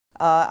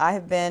I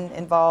have been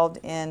involved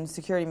in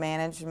security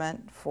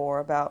management for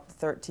about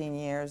 13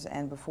 years,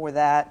 and before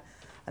that,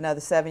 another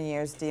 7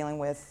 years dealing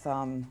with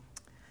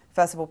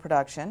festival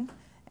production,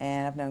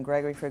 and I've known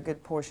Gregory for a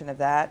good portion of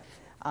that.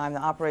 I'm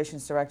the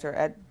operations director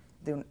at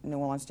the New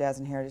Orleans Jazz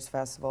and Heritage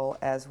Festival,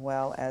 as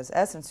well as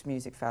Essence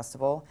Music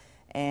Festival,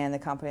 and the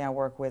company I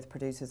work with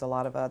produces a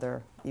lot of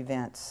other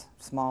events,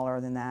 smaller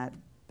than that,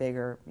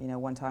 bigger,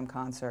 one-time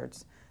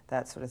concerts,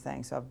 that sort of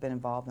thing. So I've been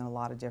involved in a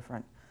lot of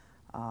different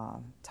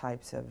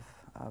types of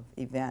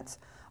events.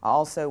 I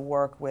also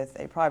work with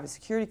a private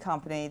security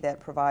company that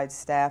provides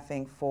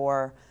staffing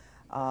for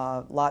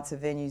lots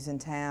of venues in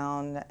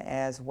town,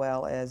 as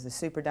well as the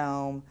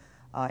Superdome,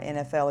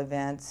 NFL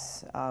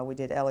events. We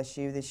did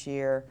LSU this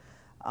year,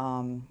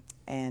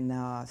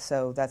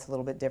 so that's a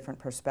little bit different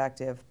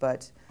perspective,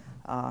 but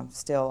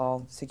still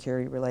all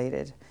security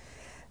related.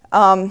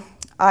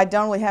 I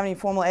don't really have any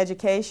formal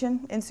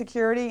education in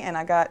security, and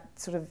I got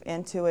sort of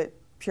into it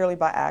purely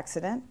by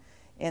accident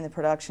in the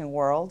production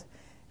world.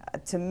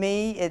 To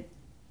me, it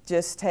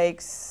just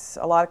takes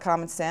a lot of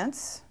common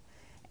sense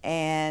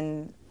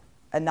and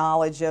a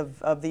knowledge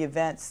of the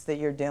events that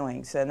you're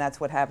doing. So, and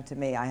that's what happened to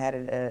me. I had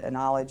a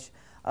knowledge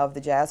of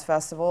the Jazz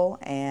Festival,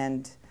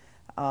 and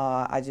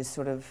I just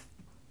sort of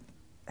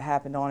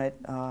happened on it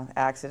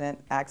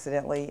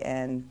accidentally,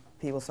 and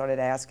people started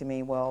asking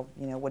me, well,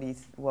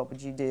 what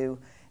would you do?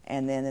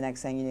 And then the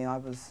next thing you knew, I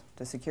was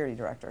the security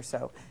director.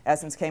 So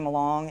Essence came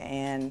along,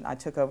 and I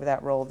took over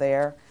that role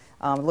there.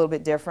 A little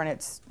bit different.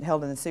 It's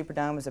held in the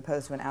Superdome as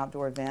opposed to an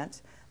outdoor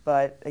event.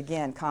 But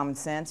again, common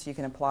sense. You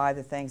can apply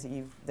the things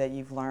that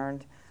you've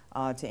learned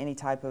to any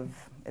type of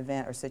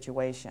event or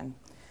situation.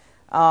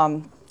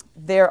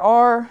 There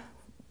weren't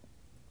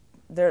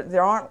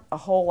a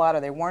whole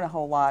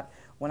lot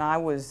when I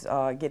was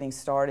getting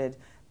started,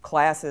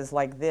 classes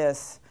like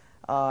this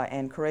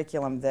and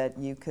curriculum that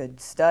you could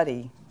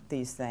study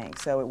these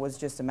things. So it was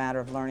just a matter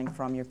of learning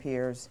from your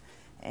peers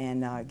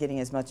and getting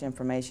as much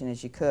information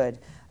as you could.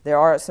 There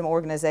are some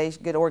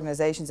good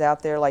organizations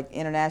out there, like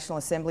International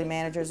Assembly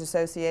Managers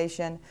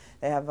Association.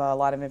 They have a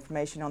lot of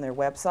information on their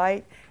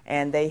website,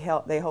 and they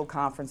hold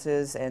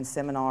conferences and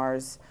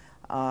seminars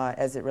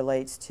as it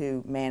relates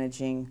to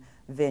managing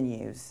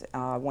venues.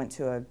 I went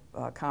to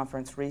a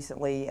conference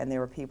recently, and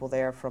there were people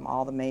there from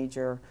all the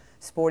major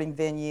sporting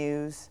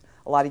venues,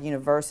 a lot of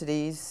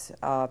universities,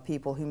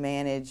 people who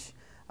manage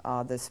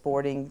the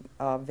sporting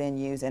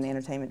venues and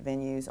entertainment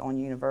venues on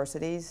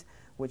universities,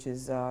 which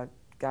has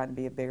gotten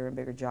to be a bigger and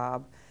bigger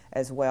job,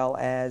 as well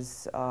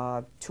as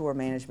tour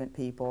management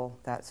people,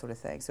 that sort of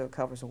thing. So it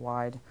covers a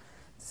wide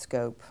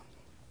scope.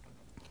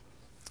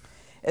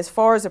 As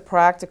far as the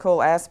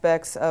practical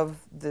aspects of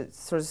the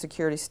sort of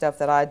security stuff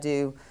that I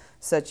do,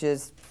 such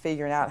as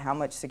figuring out how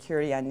much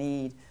security I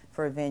need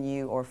for a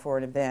venue or for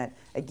an event,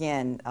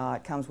 again,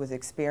 it comes with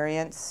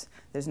experience.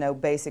 There's no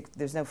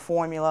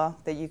formula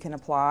that you can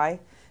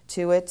apply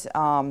to it.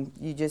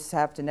 You just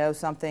have to know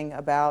something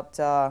about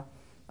the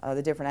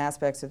different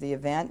aspects of the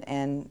event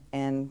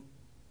and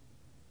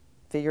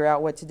figure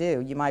out what to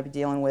do. You might be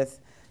dealing with,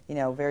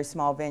 a very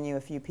small venue,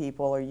 a few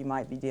people, or you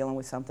might be dealing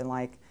with something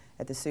like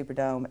at the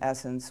Superdome,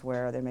 Essence,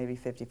 where there may be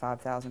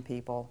 55,000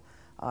 people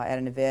at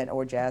an event,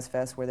 or Jazz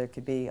Fest, where there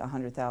could be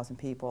 100,000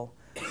 people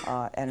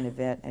at an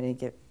event at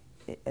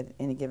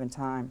any given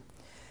time.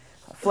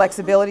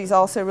 Flexibility is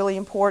also really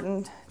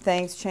important.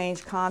 Things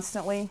change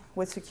constantly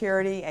with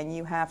security, and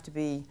you have to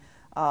be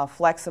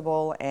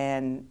flexible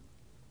and,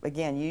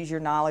 again, use your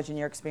knowledge and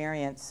your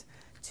experience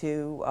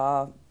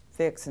to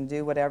fix and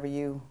do whatever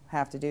you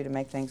have to do to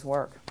make things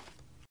work.